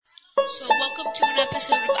So welcome to an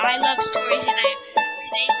episode of I Love Stories, and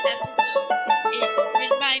today's episode is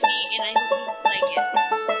written by me, and I hope you like it.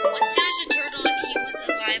 Once there was a turtle, and he was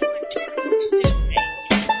alive when turtles do, right?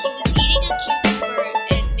 He was eating a cucumber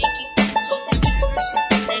and making salted vinegar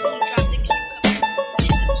soup, and then he dropped the cucumber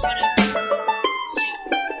in the pot of soup.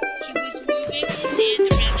 He was moving his hand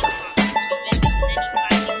around the pot to keep it, and then he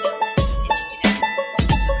finally found it and took it out.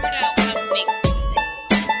 He figured out how to make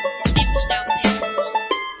pickles. His name was now Pickles.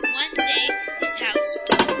 One day, his house was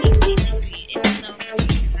completely green and it smelled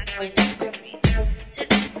green, and that's why turtles are green.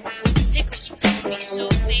 Since Pickles was going to be so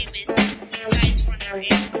famous, he decided to run for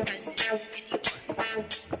animal president, and he won.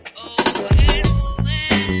 Oh, Animal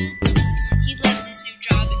Land! He loved his new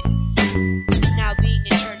job, now being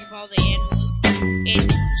in charge of all the animals, and he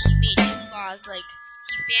made new laws, like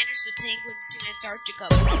he banished the penguins to Antarctica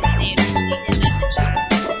because they had bullied him as a child.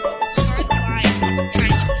 The scarlet lion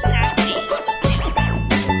tried to be